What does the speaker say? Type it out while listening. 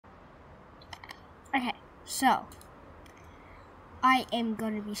Okay, so I am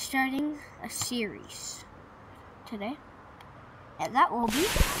going to be starting a series today, and that will be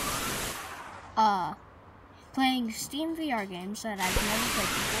playing Steamvr games that I've never played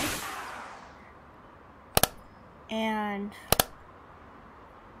before. And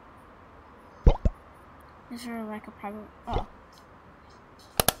is there like a private? Oh,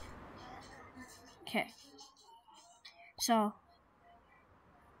 okay. So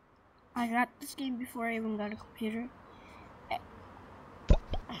I got this game before I even got a computer. I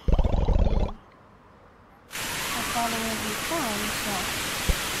thought it would be fun, so.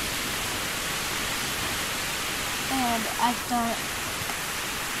 And I thought,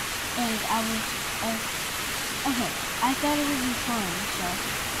 okay, I thought it would be fun, so.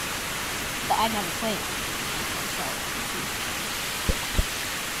 But I never played it.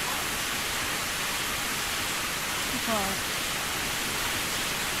 So,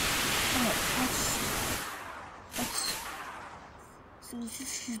 so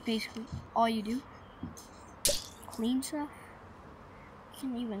this is basically all you do. Clean stuff. You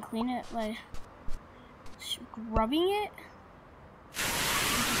can even clean it by scrubbing it.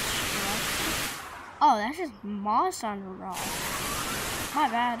 Oh, that's just moss on the rock. My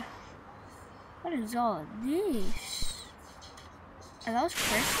bad. What is all of this? Are those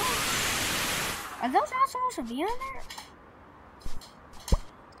crystals? Are those not supposed to be on there?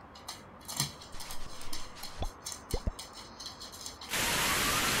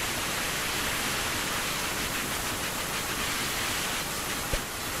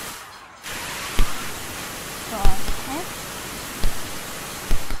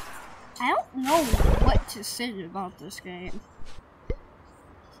 I don't know what to say about this game.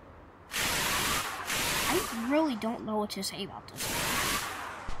 I really don't know what to say about this game.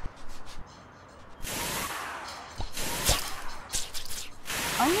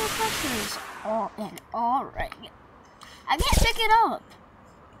 Under pressure is alright. I can't pick it up.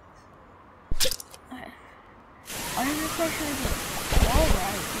 Okay. Under pressure is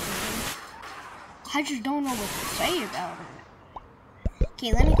alright. I just don't know what to say about it.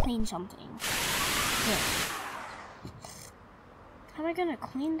 Okay, let me clean something. Here. How am I gonna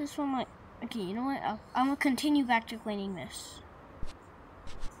clean this one? Like, okay, you know what? I'm gonna continue back to cleaning this.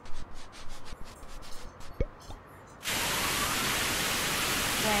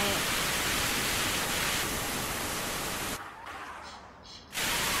 Wait.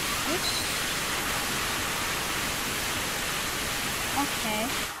 Oops. Okay.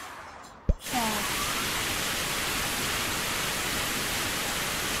 So.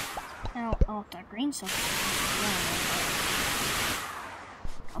 Oh, that green stuff.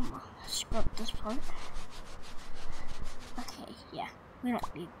 Come on, scrub this part. Okay, yeah. We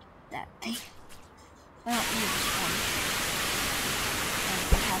don't need that thing. We don't need this one. And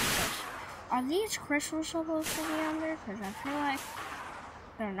we have this. Are these crystals supposed to be on there? Because I feel like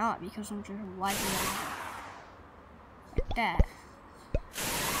they're not, because I'm just wiping them out. Like that.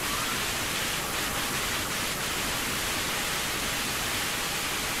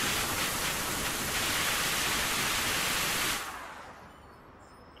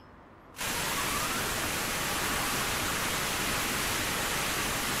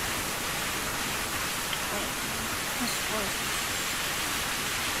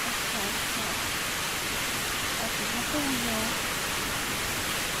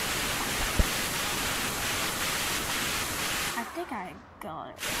 I think I got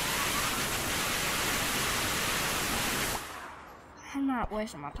it. I'm not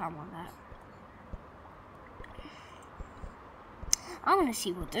wasting my time on that. I want to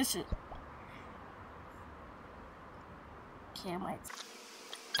see what this is. Can't wait.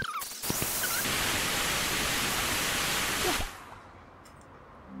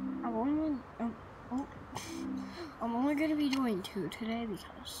 I'm only gonna be doing 2 today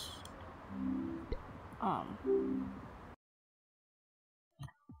because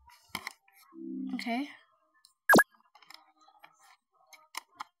okay.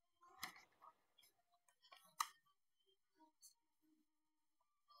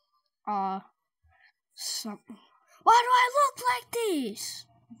 Why do I look like this?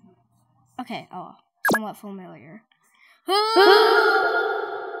 Okay, somewhat familiar.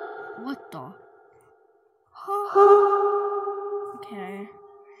 What the? Okay,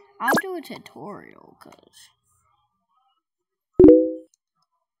 I'll do a tutorial, cause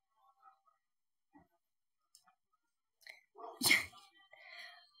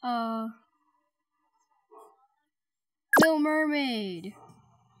Little Mermaid.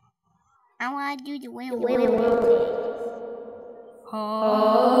 I want to do the Little Mermaid.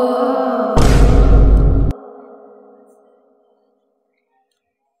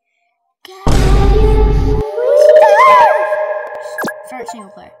 Can you start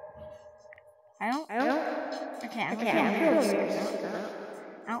single player. I don't. Okay, I'm gonna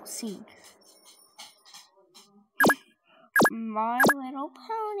out sync. My Little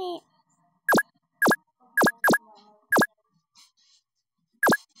Pony.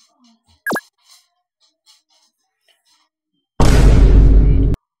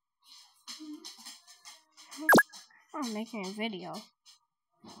 I'm making a video.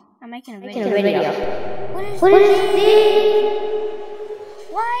 What is this?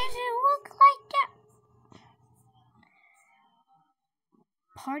 Why does it look like that?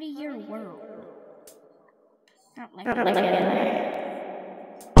 Party your world. Not like that.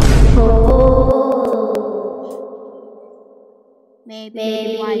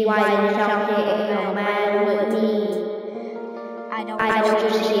 Maybe why you something no matter what me. I don't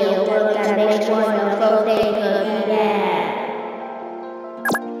just see a world that makes one of those things yeah.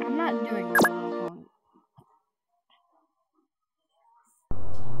 I'm not doing My Little Pony.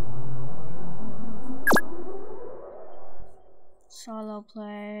 Solo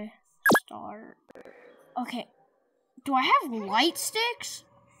play. Start. Okay. Do I have light sticks?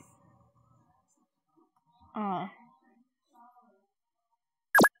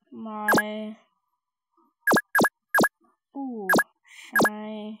 My. Ooh,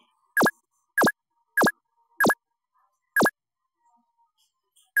 shy.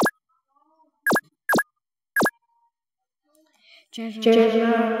 Just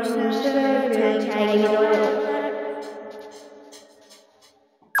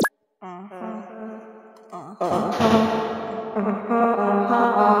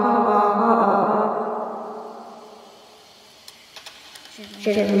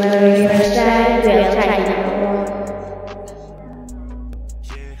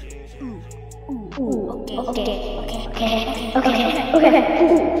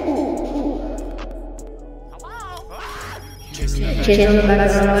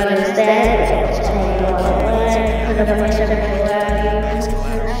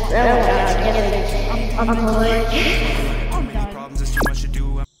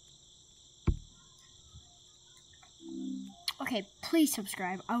okay, please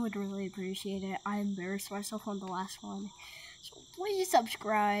subscribe. I would really appreciate it. I embarrassed myself on the last one. So please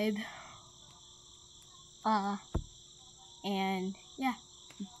subscribe. And yeah,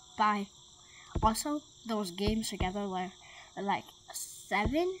 bye. Also, those games together like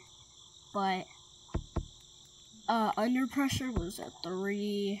 7, but Under Pressure was a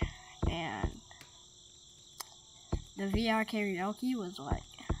 3, and the VR karaoke was like,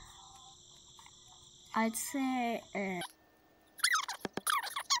 I'd say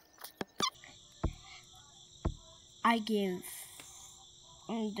I give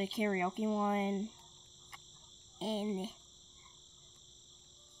the karaoke one and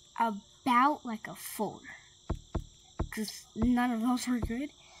about like a 4, because none of those were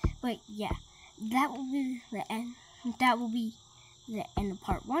good. But yeah, that will be the end. That will be the end of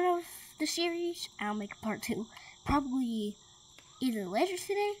part 1 of the series. I'll make a part 2 probably either later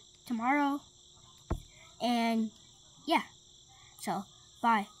today, tomorrow, and yeah. So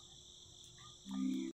bye.